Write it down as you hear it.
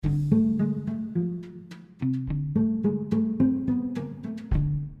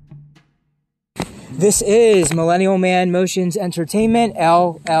This is Millennial Man Motions Entertainment,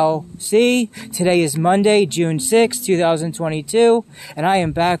 LLC. Today is Monday, June 6, 2022, and I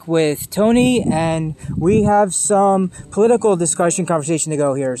am back with Tony, and we have some political conversation to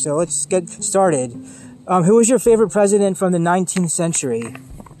go here, so let's get started. Who was your favorite president from the 19th century?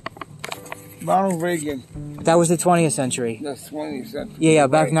 Ronald Reagan. That was the 20th century. That's 20th century. Yeah,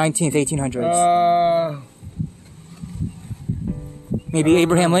 back 1800s. Maybe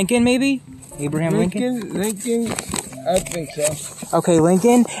Abraham Lincoln, maybe? Lincoln, I think so. Okay,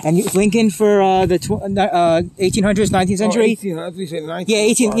 Lincoln. And Lincoln for the 1800s, 19th century? 1800s,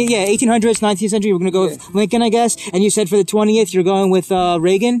 yeah, 1800s, 19th century. We're going to go with Lincoln, I guess. And you said for the 20th, you're going with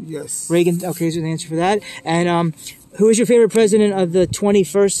Reagan? Yes. Reagan, okay, so the answer for that. And who is your favorite president of the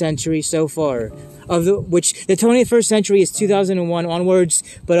 21st century so far? Which the 21st century is 2001 onwards,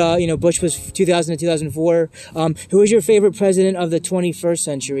 but Bush was 2000 to 2004. Who is your favorite president of the 21st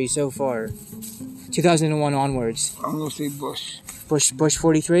century so far? 2001 onwards. I'm gonna say Bush. Bush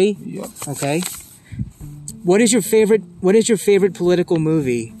 43. Yep. Okay. What is your favorite political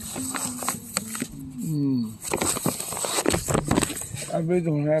movie? I really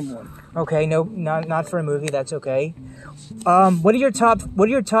don't have one. Okay, no, not for a movie. That's okay. What are your top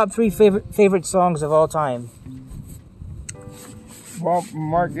three favorite songs of all time? Well,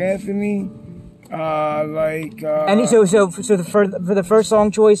 Mark Anthony, Any for the first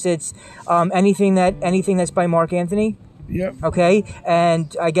song choice, it's anything that's by Mark Anthony. Yep. Okay,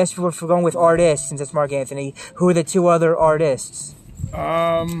 and I guess if we're going with artists, since it's Mark Anthony, who are the two other artists?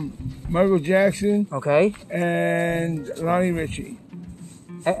 Michael Jackson. Okay. And Lionel Richie.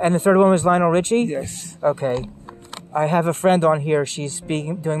 And the third one was Lionel Richie? Yes. Okay. I have a friend on here. She's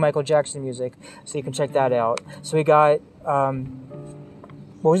doing Michael Jackson music, so you can check that out. So we got, what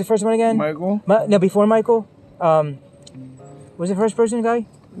was the first one again? Michael? No, before Michael. What was the first person guy?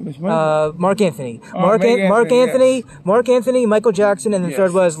 Mark Anthony. Mark Anthony, yes. Mark Anthony, Michael Jackson, and the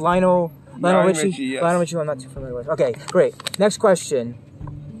third was Lionel Richie. Yes. Lionel Richie, I'm not too familiar with. Okay, great. Next question.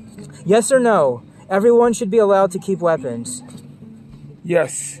 Yes or no? Everyone should be allowed to keep weapons.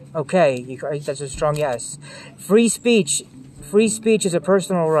 Yes. Okay, that's a strong yes. Free speech is a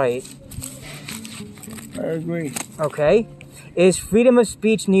personal right. I agree. Okay. Is freedom of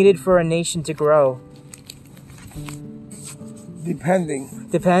speech needed for a nation to grow?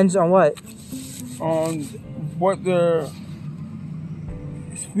 Depends on what? On what they're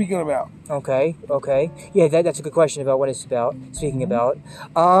speaking about. Okay. Yeah, that's a good question about what it's speaking about.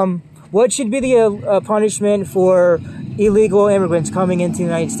 What should be the punishment for illegal immigrants coming into the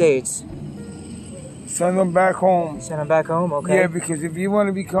United States? Send them back home. Send them back home, okay. Yeah, because if you want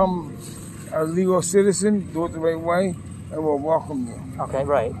to become a legal citizen, do it the right way, and we'll welcome you. Okay,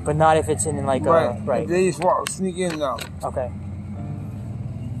 right. But not if it's in like right. They just sneak in now. Okay.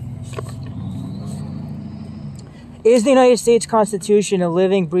 Is the United States Constitution a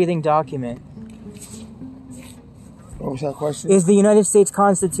living, breathing document? What was that question? Is the United States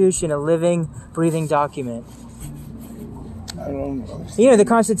Constitution a living, breathing document? I don't know. The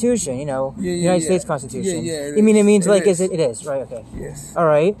Constitution, United States Constitution. Yeah, you mean it means it is, right? Okay. Yes. All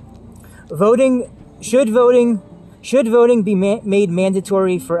right. Should voting be made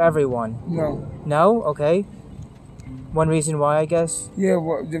mandatory for everyone? No. No? Okay. One reason why, I guess? Yeah,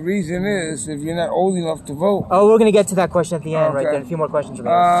 well, the reason is if you're not old enough to vote. Oh, we're going to get to that question at the end, okay. Right then. A few more questions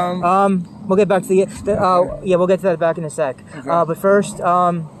about it. We'll get back to we'll get to that back in a sec. Okay. But first,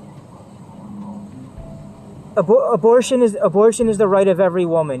 abortion is the right of every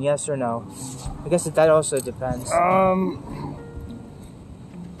woman, yes or no? I guess that also depends. I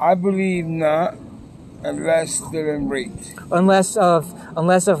believe not, unless they're in rape. Unless of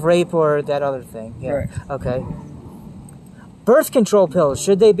rape or that other thing. Yeah. Right. Okay. Birth control pills,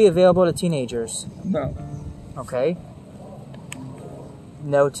 should they be available to teenagers? No. Okay.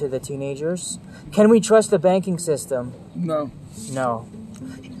 No to the teenagers. Can we trust the banking system? No. No.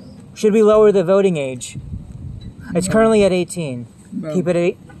 Should we lower the voting age? It's currently at 18. No. Keep it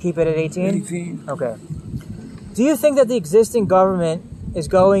at 18? 18. Okay. Do you think that the existing government is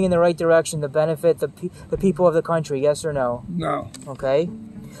going in the right direction to benefit the people of the country? Yes or no? No. Okay.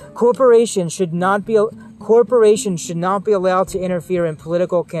 Corporations should not be allowed to interfere in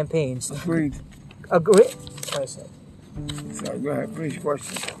political campaigns. Agreed. Agree. Sorry, go ahead. Finish your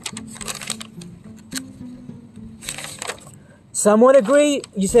question. Somewhat agree?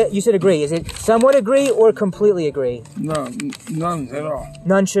 You said agree. Is it somewhat agree or completely agree? No, none at all.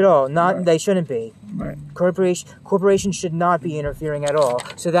 None should all. Right. They shouldn't be. Right. Corporations should not be interfering at all.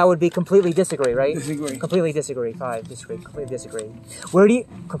 So that would be completely disagree, right? Disagree. Completely disagree. 5. Disagree. Completely disagree.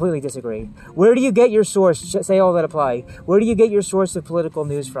 Completely disagree. Where do you get your source? Say all that apply. Where do you get your source of political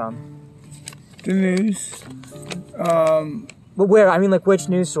news from? The news. But where? I mean, like which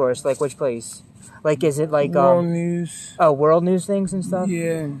news source? Like which place? Like is it like World news. Oh, world news things and stuff.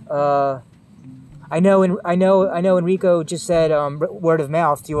 Yeah. I know Enrico just said word of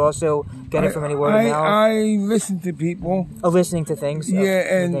mouth. Do you also get it from any word of mouth? I listen to people. Oh, listening to things. Yeah,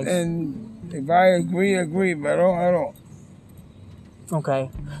 and if I agree, but I don't. Okay,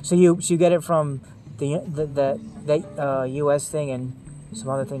 so you get it from the U.S. thing and some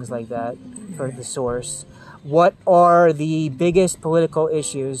other things like that for the source. What are the biggest political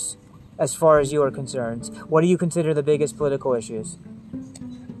issues as far as you are concerned? What do you consider the biggest political issues?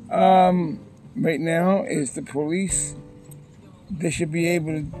 Right now is the police. They should be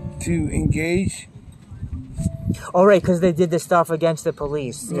able to engage. Oh, right, because they did the stuff against the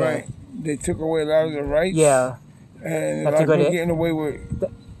police. Yeah. Right. They took away a lot of the rights. Yeah. And a lot of people getting away with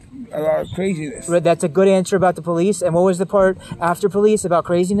a lot of craziness. That's a good answer about the police. And what was the part after police about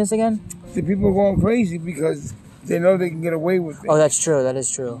craziness again? The people are going crazy because they know they can get away with it. Oh, that's true. That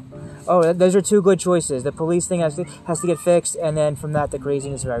is true. Oh, those are two good choices. The police thing has to get fixed, and then from that, the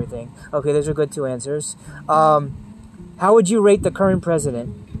craziness of everything. Okay, those are good two answers. How would you rate the current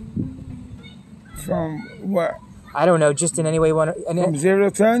president? From what? I don't know, just in any way you want to... From 0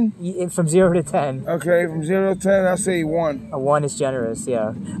 to 10? From 0 to 10. Okay, from 0 to 10, I'll say 1. A 1 is generous,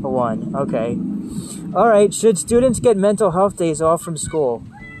 yeah. A 1, okay. All right, should students get mental health days off from school?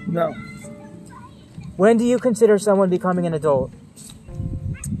 No. When do you consider someone becoming an adult?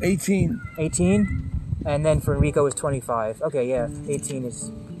 18. 18? And then for Enrico is 25. Okay, yeah, 18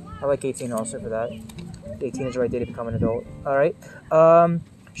 is... I like 18 also for that. 18 is the right day to become an adult. All right.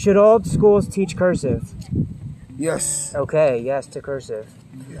 Should all schools teach cursive? Yes. Okay, yes to cursive.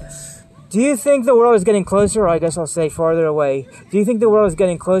 Yes. Do you think the world is getting closer, or I guess I'll say farther away? Do you think the world is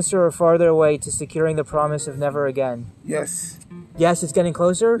getting closer or farther away to securing the promise of never again? Yes. Yes, it's getting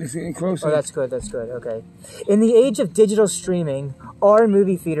closer? It's getting closer. Oh, that's good, okay. In the age of digital streaming, are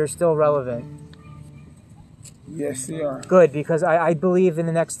movie theaters still relevant? Yes, they are. Good, because I believe in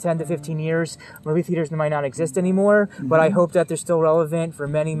the next 10 to 15 years, movie theaters might not exist anymore, but I hope that they're still relevant for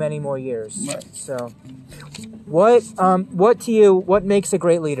many, many more years. Right. So, what makes a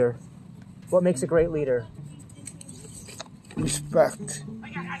great leader? What makes a great leader? Respect.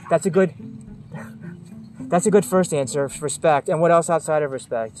 That's a good first answer, respect. And what else outside of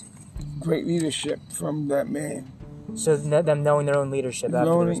respect? Great leadership from that man. So them knowing their own leadership after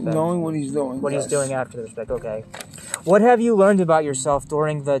the respect. Knowing what he's doing. What he's doing after the respect, okay. What have you learned about yourself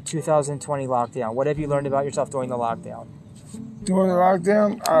during the 2020 lockdown? What have you learned about yourself during the lockdown? During the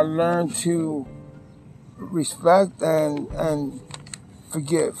lockdown, I learned to respect and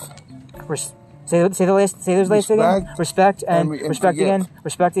forgive. Say those last again. Respect and respect forgive. again.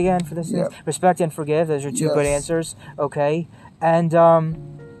 Respect again for this. Yep. Respect and forgive. Those are two good answers. Okay. And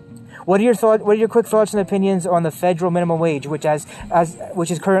what are your quick thoughts and opinions on the federal minimum wage, which is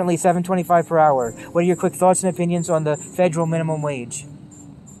currently $7.25 per hour? What are your quick thoughts and opinions on the federal minimum wage?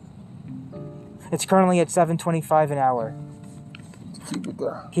 It's currently at $7.25 an hour. Keep it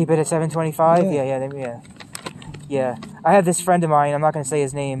there. Keep it at $7.25. Yeah. I have this friend of mine. I'm not going to say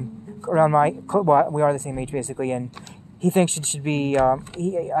his name. We are the same age basically, and he thinks it should be.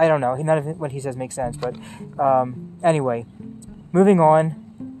 I don't know. None of what he says makes sense, but anyway, moving on.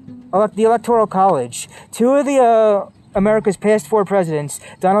 The Electoral College. Two of the America's past four presidents,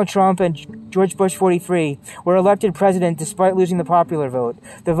 Donald Trump and George Bush 43, were elected president despite losing the popular vote.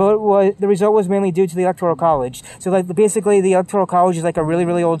 The result was mainly due to the Electoral College. So, basically, the Electoral College is like a really,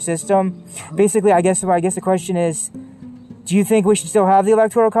 really old system. Basically, I guess the question is, do you think we should still have the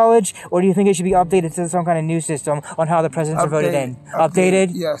Electoral College, or do you think it should be updated to some kind of new system on how the presidents are voted in?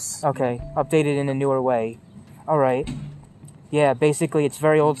 Updated? Yes. Okay, updated in a newer way. All right. Yeah, basically, it's a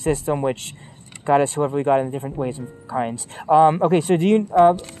very old system which got us whoever we got in different ways and kinds. Okay, so do you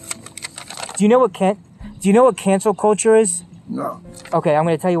know what cancel culture is? No. Okay, I'm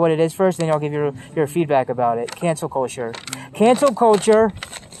going to tell you what it is first, then I'll give you your feedback about it. Cancel culture. Cancel culture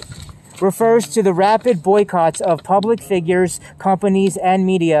refers to the rapid boycotts of public figures, companies, and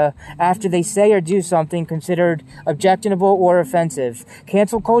media after they say or do something considered objectionable or offensive.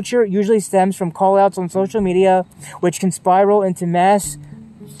 Cancel culture usually stems from call-outs on social media, which can spiral into mass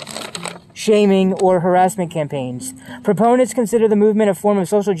shaming or harassment campaigns. Proponents consider the movement a form of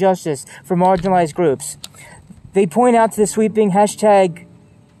social justice for marginalized groups. They point out to the sweeping hashtag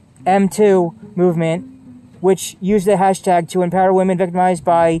 #M2 movement, which used the hashtag to empower women victimized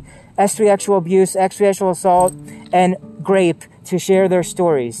by extrajudicial abuse, extrajudicial assault, and rape to share their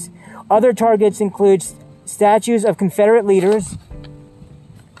stories. Other targets include statues of Confederate leaders,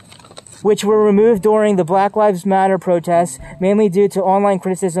 which were removed during the Black Lives Matter protests, mainly due to online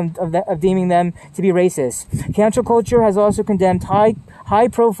criticism of deeming them to be racist. Cancel culture has also condemned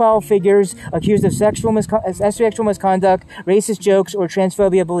high-profile figures accused of sexual misconduct, racist jokes, or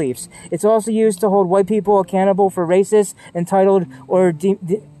transphobia beliefs. It's also used to hold white people accountable for racist, entitled, or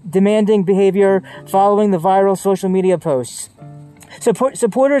demanding behavior following the viral social media posts.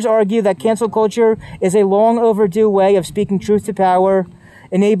 Supporters argue that cancel culture is a long overdue way of speaking truth to power,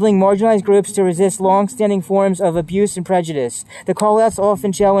 enabling marginalized groups to resist long-standing forms of abuse and prejudice. The call-outs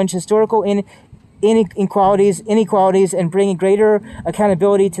often challenge historical inequalities and bring greater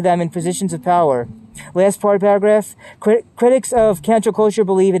accountability to them in positions of power. Last paragraph. Critics of cancel culture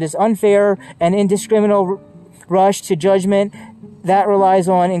believe it is unfair and indiscriminate rush to judgment that relies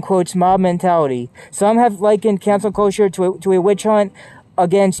on, in quotes, mob mentality. Some have likened cancel culture to a witch hunt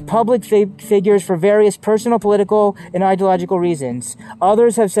against public figures for various personal, political, and ideological reasons.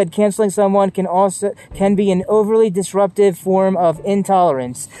 Others have said canceling someone can be an overly disruptive form of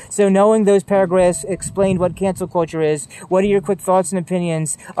intolerance. So knowing those paragraphs explained what cancel culture is, what are your quick thoughts and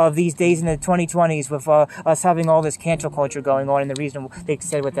opinions of these days in the 2020s with us having all this cancel culture going on and the reason they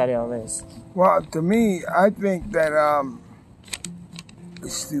said what that all is? Well, to me, I think that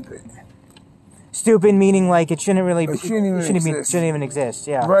it's stupid. Stupid meaning like it shouldn't even exist.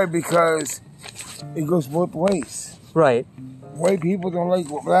 Yeah. Right, because it goes both ways. Right. White people don't like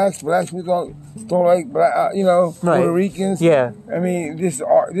blacks. Black people don't like black. Right. Puerto Ricans. Yeah. I mean, this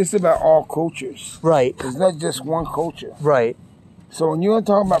is about all cultures. Right. It's not just one culture. Right. So when you're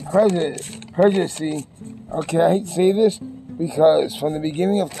talking about prejudice, okay, I hate to say this because from the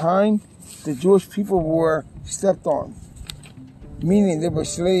beginning of time, the Jewish people were stepped on, meaning they were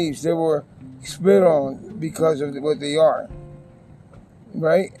slaves. They were spit on because of what they are,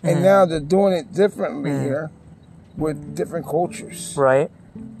 right? Mm-hmm. And now they're doing it differently here with different cultures, right?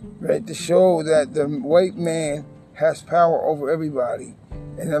 To show that the white man has power over everybody,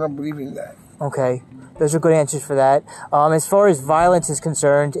 and I don't believe in that. Okay, those are good answers for that. As far as violence is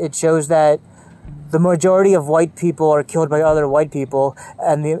concerned, it shows that the majority of white people are killed by other white people,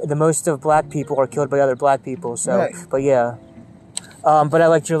 and the most of black people are killed by other black people. So, right. But yeah. But I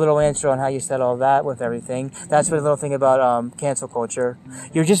liked your little answer on how you said all that with everything. That's what a little thing about cancel culture.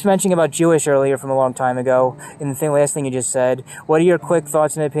 You were just mentioning about Jewish earlier from a long time ago, and the last thing you just said. What are your quick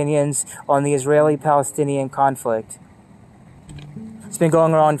thoughts and opinions on the Israeli-Palestinian conflict? It's been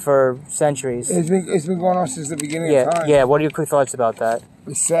going on for centuries. It's been going on since the beginning of time. Yeah, what are your quick thoughts about that?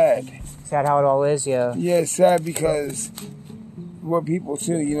 It's sad. Sad how it all is, yeah. Yeah, it's sad because we're people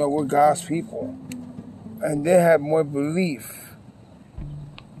too, we're God's people. And they have more belief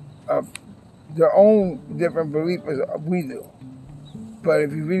of their own different belief as we do. But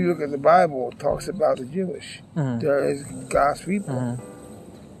if you really look at the Bible, it talks about the Jewish. Mm-hmm. There is God's people. Mm-hmm.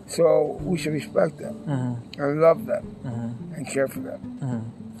 So we should respect them and love them and care for them.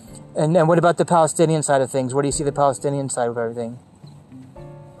 Mm-hmm. And what about the Palestinian side of things? Where do you see the Palestinian side of everything?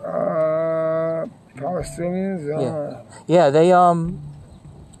 Palestinians?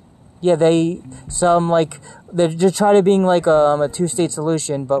 They're just trying to being like a two-state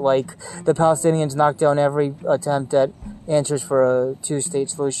solution, but like the Palestinians knocked down every attempt at answers for a two-state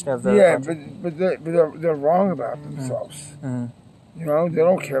solution of their country. but they're wrong about themselves. Mm-hmm. They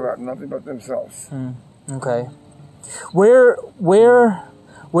don't care about nothing but themselves. Okay. Where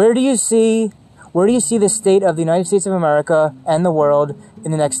do you see the state of the United States of America and the world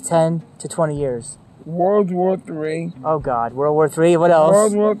in the next 10 to 20 years? World War III. Oh God, World War III. What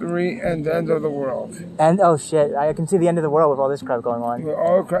else? World War III and the end of the world. And oh shit, I can see the end of the world with all this crap going on. With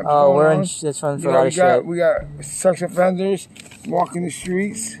all crap going on. We're in this fun for a lot of shit. We got sex offenders walking the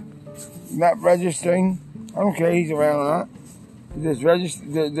streets, not registering. I don't care if he's around or not.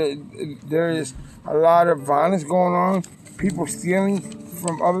 There is a lot of violence going on. People stealing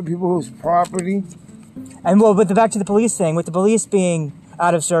from other people's property. And but back to the police thing. With the police being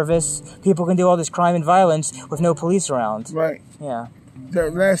out of service, people can do all this crime and violence with no police around. Right. Yeah.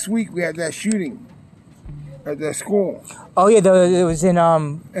 Last week we had that shooting at that school. Oh yeah, it was in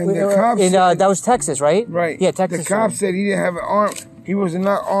and the cops said, that was Texas, right? Right. Yeah, Texas. The cop said he didn't have an arm. He was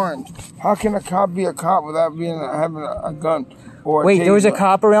not armed. How can a cop be a cop without having a gun? Or wait, there was a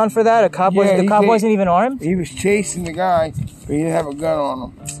cop around for that? The cop wasn't even armed? He was chasing the guy, but he didn't have a gun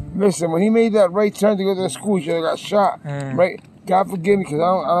on him. Listen, when he made that right turn to go to the school, he should have got shot. Right? God forgive me, because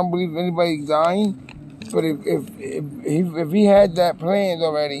I don't believe anybody dying. But if he had that planned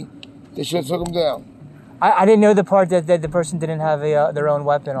already, they should have took him down. I didn't know the part that the person didn't have their own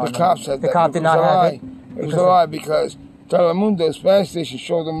weapon on them. The cop said that. The cop did not have it. It was a lie because Telemundo, Spanish station,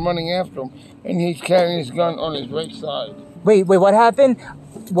 showed them running after him, and he's carrying his gun on his right side. Wait, what happened?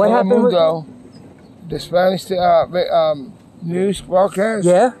 What happened? Telemundo, the Spanish news broadcast.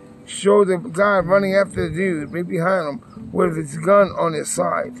 Yeah. Showed the guy running after the dude right behind him with his gun on his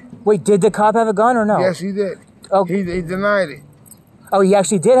side. Wait, did the cop have a gun or no? Yes, he did. Oh. He denied it. Oh, he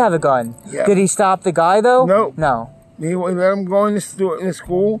actually did have a gun. Yeah. Did he stop the guy though? Nope. No. He let him go in the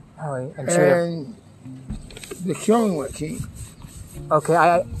school. Oh, and the killing went King. Okay,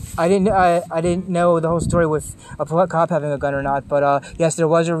 I didn't know the whole story with a cop having a gun or not, but yes, there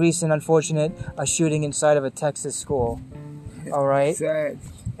was a recent unfortunate shooting inside of a Texas school. All right. Sad.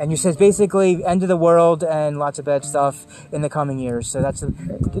 And you said basically end of the world and lots of bad stuff in the coming years. So that's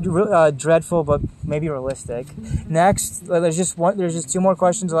dreadful, but maybe realistic. Next, there's just 2 more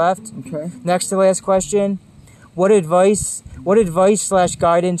questions left. Okay. Next to last question. What advice /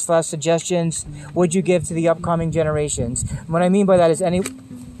 guidance / suggestions would you give to the upcoming generations? What I mean by that is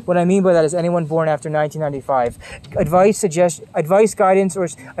anyone born after 1995. Advice, guidance,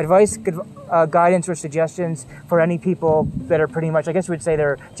 or suggestions for any people that are pretty much, I guess we'd say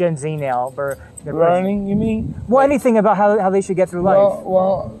they're Gen Z now. They're learning, you mean? Well, anything about how they should get through life.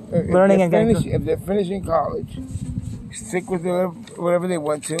 Well, learning and getting if they're finishing college, stick with whatever they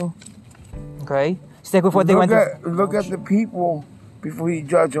went to. Okay. Stick with what they went to. Look at the people before you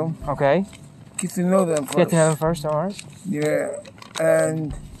judge them. Okay. Get to know them first. Get to know them first, all right. Yeah,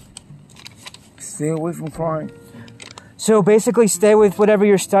 and stay away from crime. So basically, stay with whatever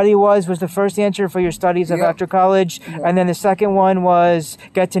your study was the first answer for your studies of after college, and then the second one was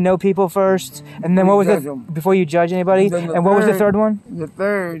get to know people first, and then what was it before you judge anybody? And what was the third one? The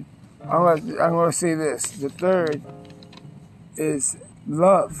third, I'm gonna say this. The third is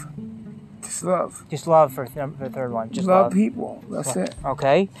love. Just love. Just love for the third one. Just love people. That's it.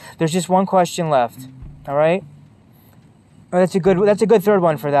 Okay. There's just one question left. All right. Oh, that's a good third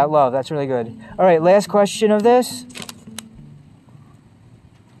one for that love. That's really good. All right. Last question of this.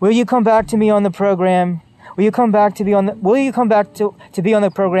 Will you come back to me on the program? Will you come back to be on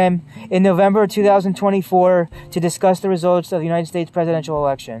the program in November 2024 to discuss the results of the United States presidential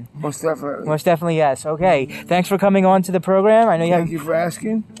election? Most definitely. Most definitely, yes. Okay. Thanks for coming on to the program. I know you. Thank you for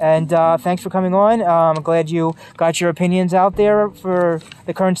asking. And thanks for coming on. I'm glad you got your opinions out there for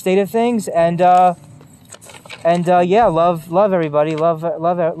the current state of things. And yeah, love everybody.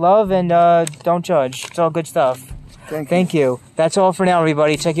 Love, and don't judge. It's all good stuff. Thank you. Thank you. That's all for now,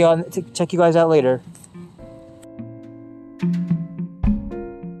 everybody. Check you guys out later.